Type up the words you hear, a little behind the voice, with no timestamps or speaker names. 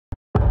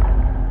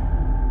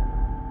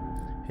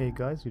Hey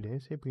guys,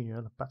 Udays here bringing you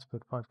another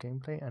Battlefield 5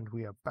 gameplay, and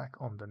we are back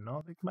on the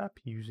Narvik map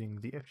using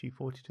the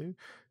FG42.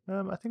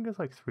 I think there's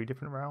like 3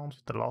 different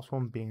rounds, the last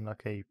one being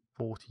like a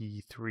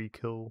 43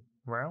 kill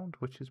round,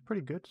 which is pretty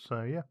good,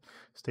 so yeah,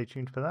 stay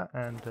tuned for that,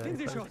 and if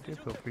that is good,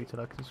 feel free to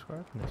like and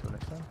subscribe, and until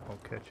next time, I'll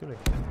catch you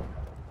later.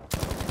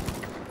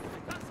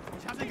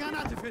 Ich habe eine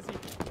Granate für Sie.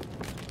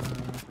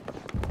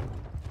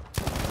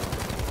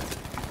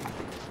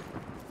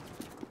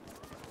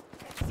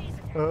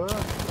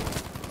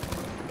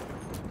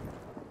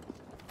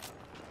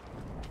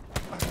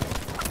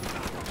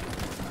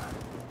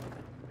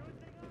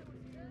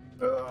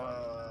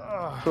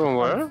 Doing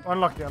well.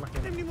 Unlucky.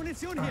 Nimm die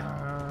Munition hier.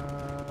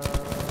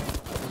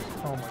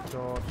 Oh my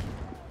god.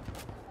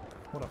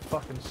 What a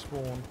fucking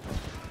spawn.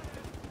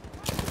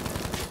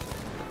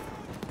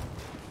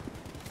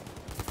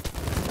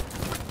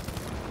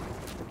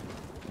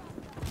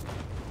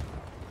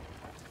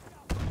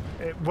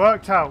 It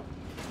worked out.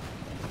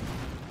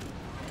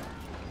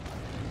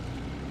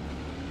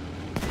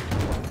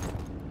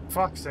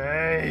 Fuck's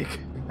sake.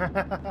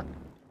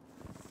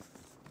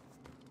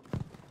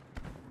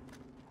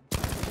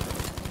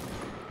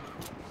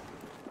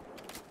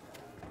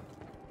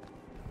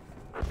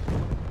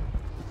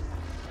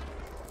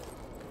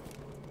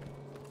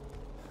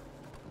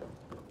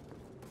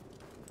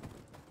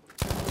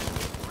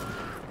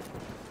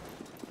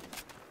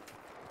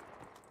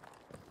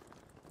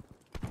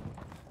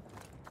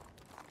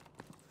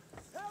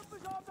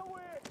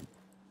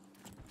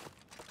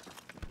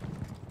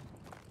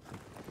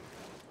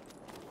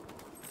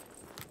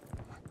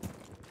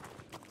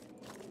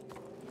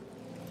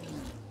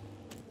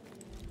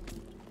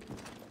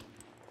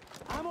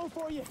 Ammo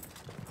for you.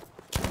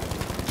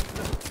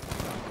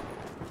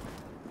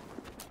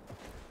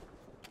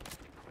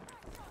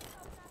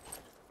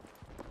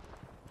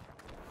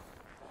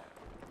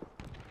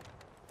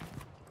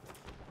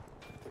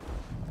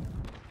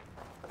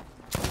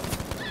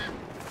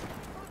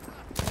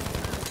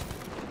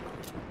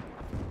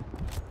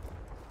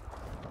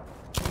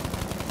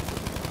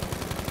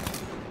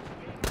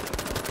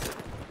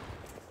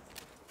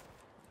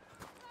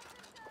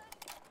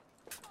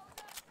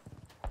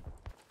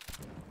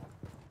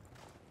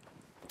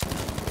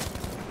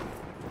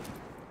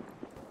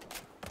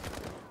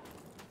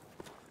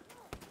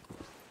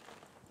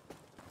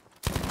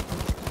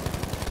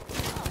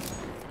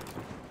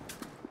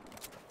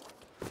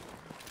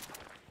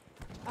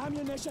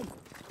 Ammunition.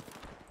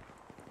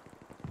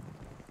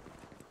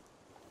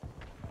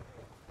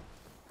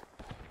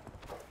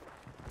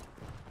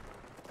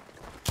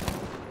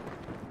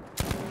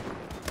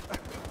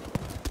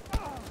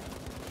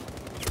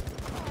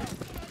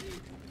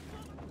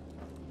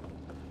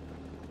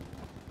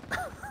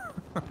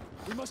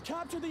 We must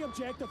capture the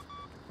objective.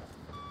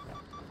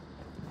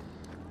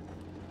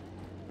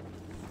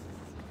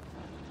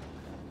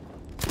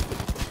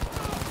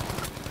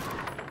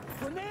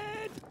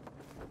 Grenade!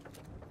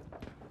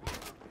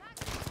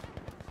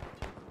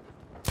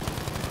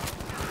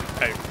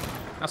 Oh,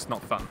 that's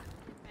not fun.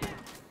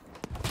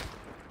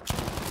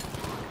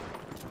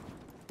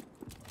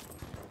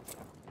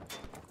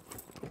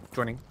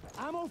 Joining.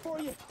 Ammo for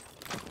you.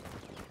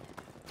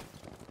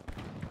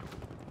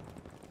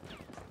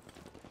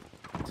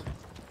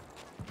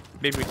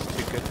 Maybe we're just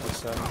too good for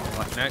this.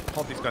 Like, no,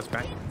 hold these guys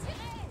back.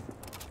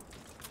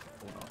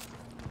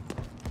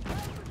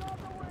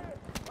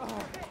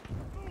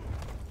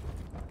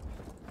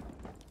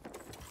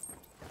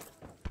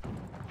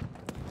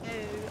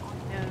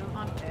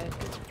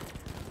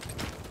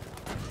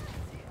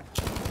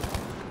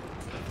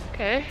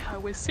 Okay, I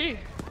will see.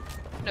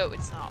 No,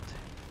 it's not.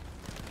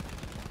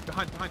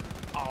 Behind.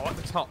 Oh, at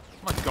the top.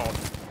 My god.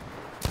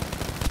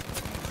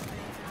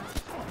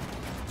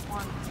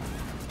 One.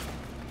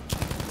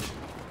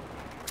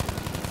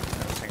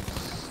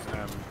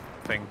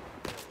 Thing.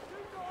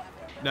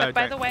 No, But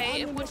by the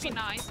way, it would be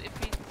nice if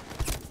we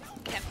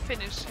can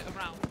finish a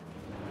round.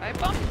 I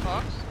bombed the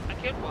box. I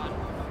killed one.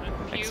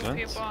 A few Excellent.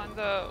 people on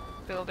the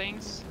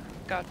buildings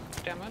got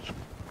damaged.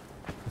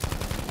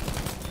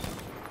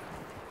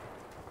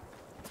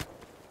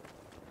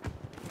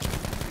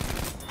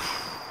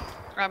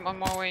 I'm on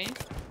my way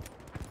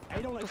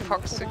to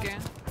Fox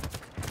again.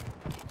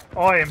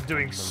 I am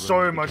doing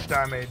so much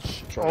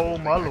damage. Oh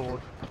my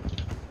lord.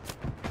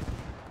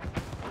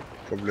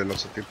 Probably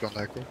lots of people on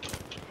that group.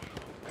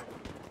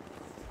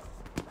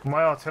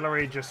 My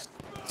artillery just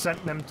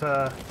sent them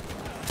to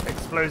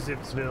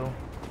Explosivesville.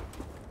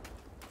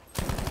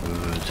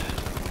 Good.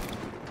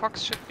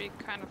 Fox should be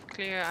kind of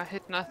clear. I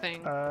hit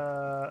nothing.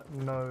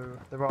 No.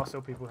 There are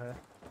still people here.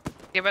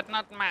 Yeah, but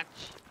not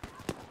much.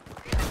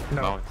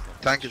 No.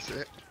 Tank is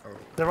it. Oh,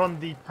 They're on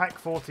the Pack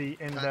 40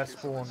 in their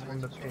spawn on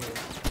the pier.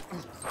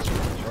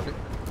 Charlie.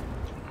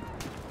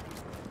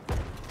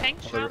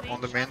 Tank Charlie.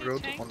 On the main Charlie,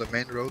 road. tank. On the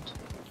main road.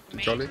 To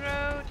Main Charlie.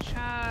 road,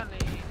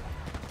 Charlie.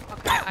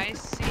 Okay, I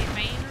see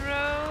main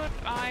road.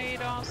 I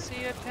don't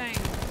see a tank.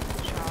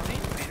 Charlie,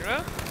 main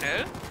road?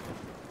 No.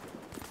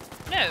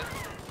 No.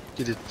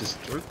 Did it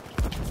destroy?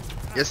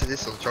 Yes, it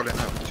is on Charlie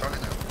now. Charlie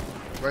now.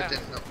 Right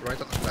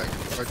right on the flag.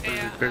 Right where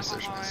the repair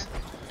station is.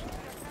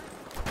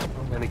 How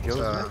many kills?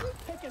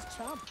 Pick his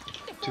chomp.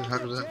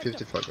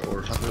 255 or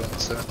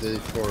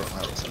 174 on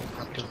ours.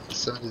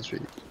 173.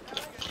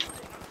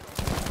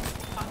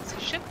 Can't see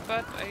shit,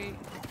 but I...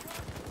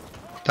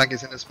 Tank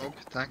is in the smoke.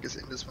 Tank is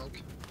in the smoke.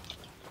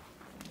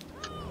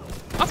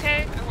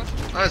 Okay, I wasn't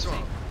too Nice crazy.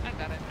 one. I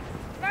got it.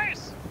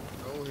 Nice!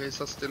 Oh, he's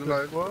still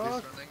alive.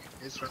 What?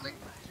 He's running.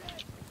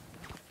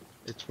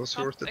 It was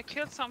Oh, worth I it.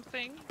 killed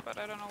something, but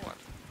I don't know what.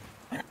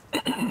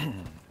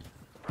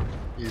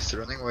 He's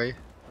running away.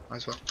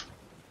 Nice one.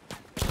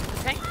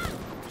 Okay.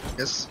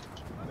 Yes.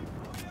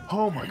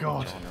 Oh my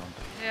god.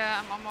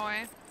 Yeah, I'm on my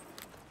way.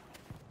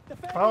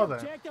 Defend Oh, the there.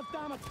 objective,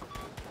 damn it.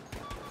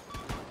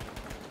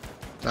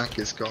 Tank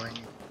is going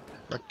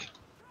back.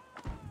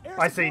 Air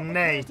I say support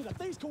nay. requested at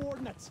these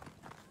coordinates.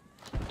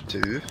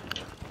 2.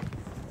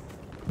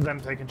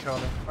 Them taking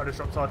Charlie. I just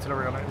dropped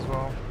artillery on it as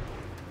well.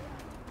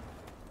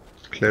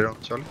 Clear on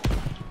Charlie.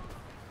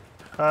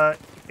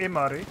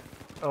 Imari,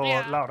 or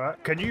Yeah. Laura,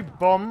 can you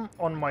bomb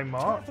on my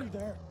mark? Careful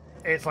there.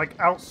 It's like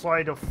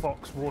outside of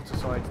Fox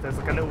Waterside. There's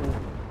like a little...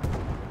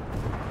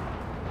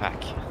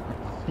 Pack.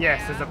 Yes,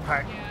 Yeah, there's a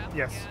pack. yeah,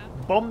 Yes.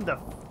 yeah. Bomb the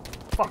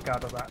fuck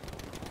out of that.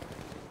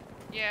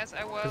 Yes,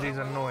 I will. Because he's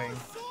I will. annoying.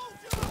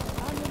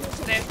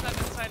 Ammunition. There's not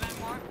inside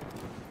anymore.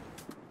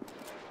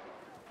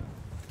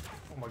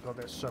 Oh my god,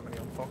 there's so many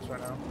on Fox right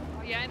now.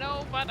 Oh, yeah, I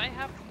know, but I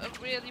have a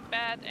really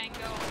bad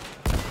angle.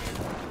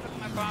 Put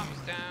my bombs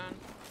down.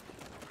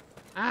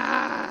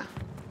 Ah!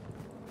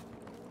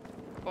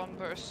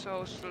 Bomber is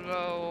so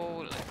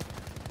slow.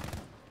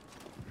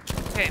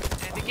 Okay,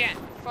 and again,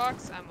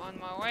 Fox, I'm on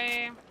my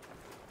way.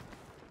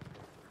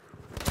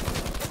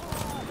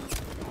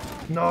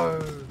 No.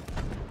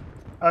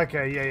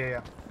 Okay,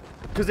 yeah.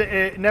 Because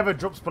it never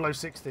drops below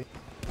 60.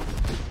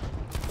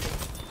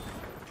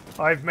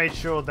 I've made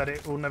sure that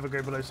it will never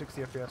go below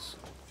 60 FPS.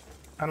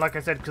 And like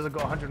I said, because I've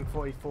got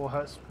 144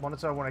 Hz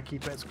monitor, I want to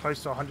keep it as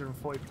close to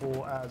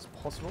 144 as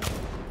possible.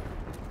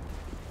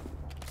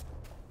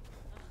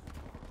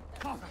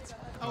 Vorwärts.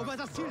 Over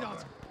das Ziel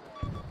dort.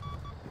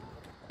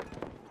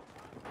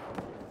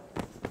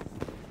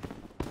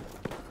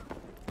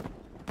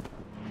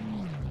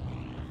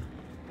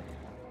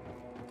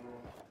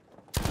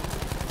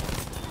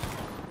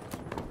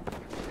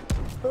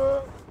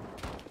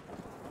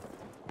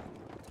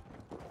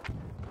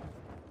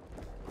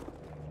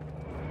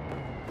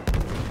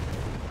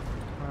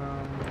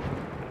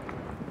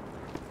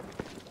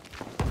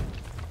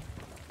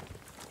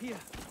 Hier,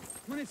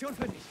 Munition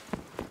für dich.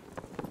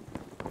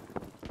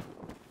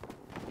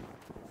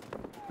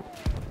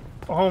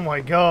 Oh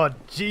my god,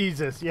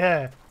 Jesus,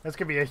 yeah. That's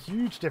going to be a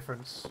huge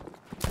difference.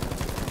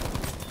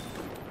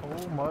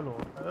 Oh my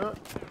lord.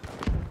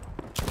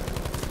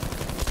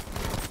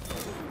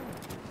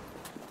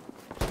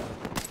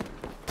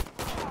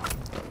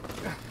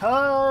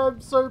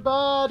 I'm so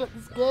bad at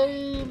this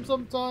game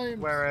sometimes.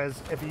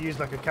 Whereas if you use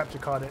like a capture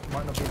card, it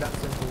might not be that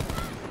simple.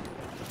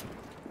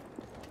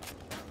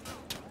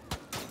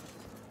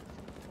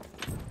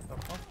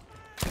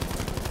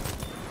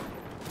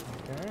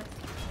 Okay.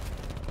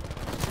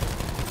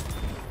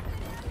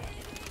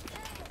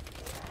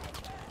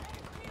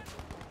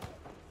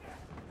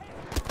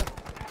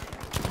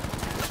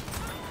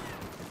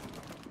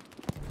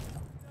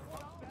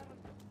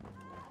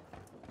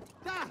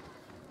 Da!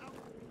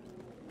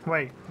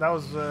 Wait, that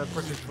was a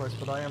British voice,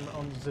 but I am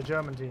on the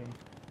German team.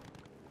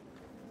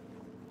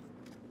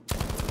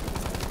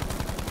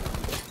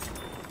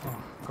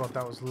 Oh god,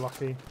 that was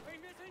lucky.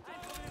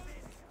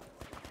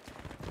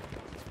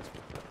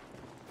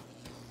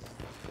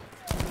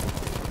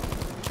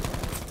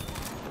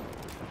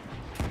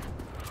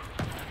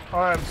 Oh,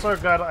 I'm so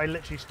glad I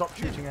literally stopped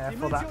shooting air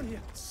for that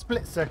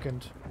split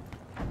second.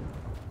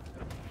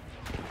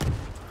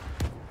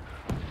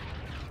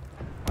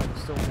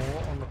 There's still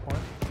more on the point.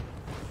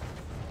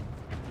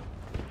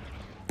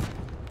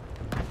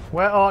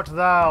 Where art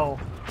thou?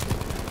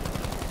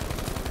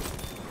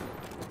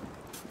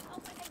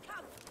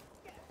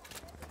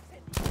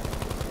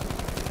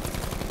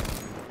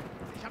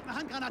 Ich habe eine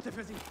Handgranate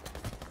für Sie.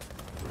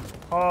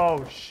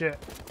 Oh shit.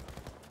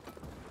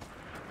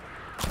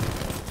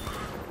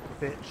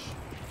 Bitch.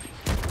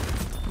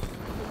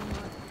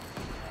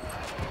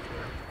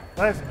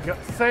 That's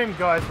same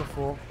guy as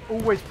before.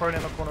 Always prone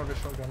in the corner of a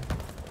shotgun.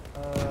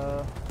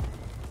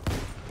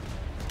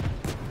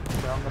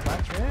 Down the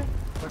back here?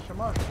 Question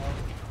mark?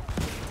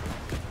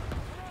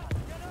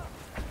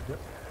 Yep.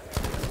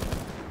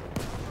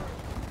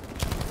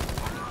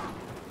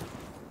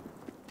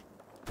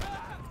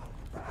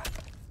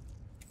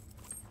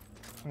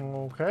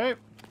 Okay.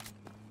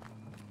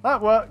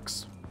 That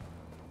works.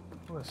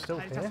 Oh, they're still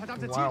Halt das here.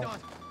 verdammte Ziel Wow.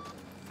 dort.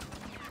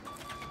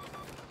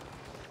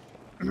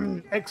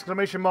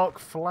 Exclamation mark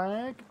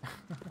flag.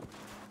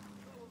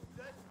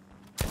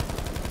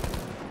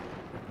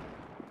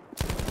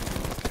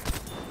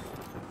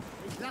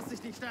 Ich lass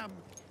dich nicht sterben.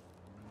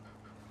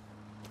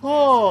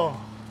 Oh,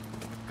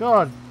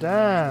 god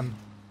damn.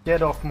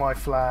 Get off my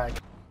flag.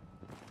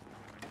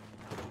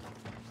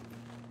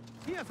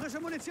 Hier, frische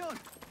Munition.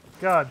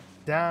 God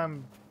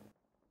damn.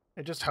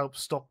 It just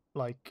helps stop,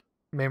 like,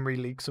 memory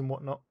leaks and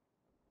whatnot.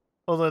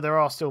 Although there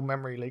are still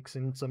memory leaks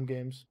in some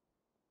games.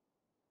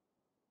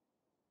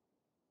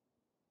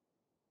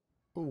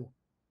 Ooh.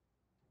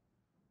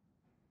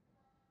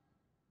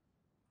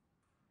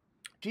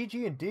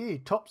 GG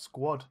indeed. Top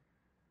squad.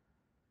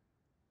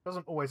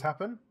 Doesn't always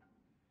happen.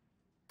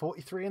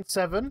 43 and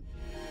 7.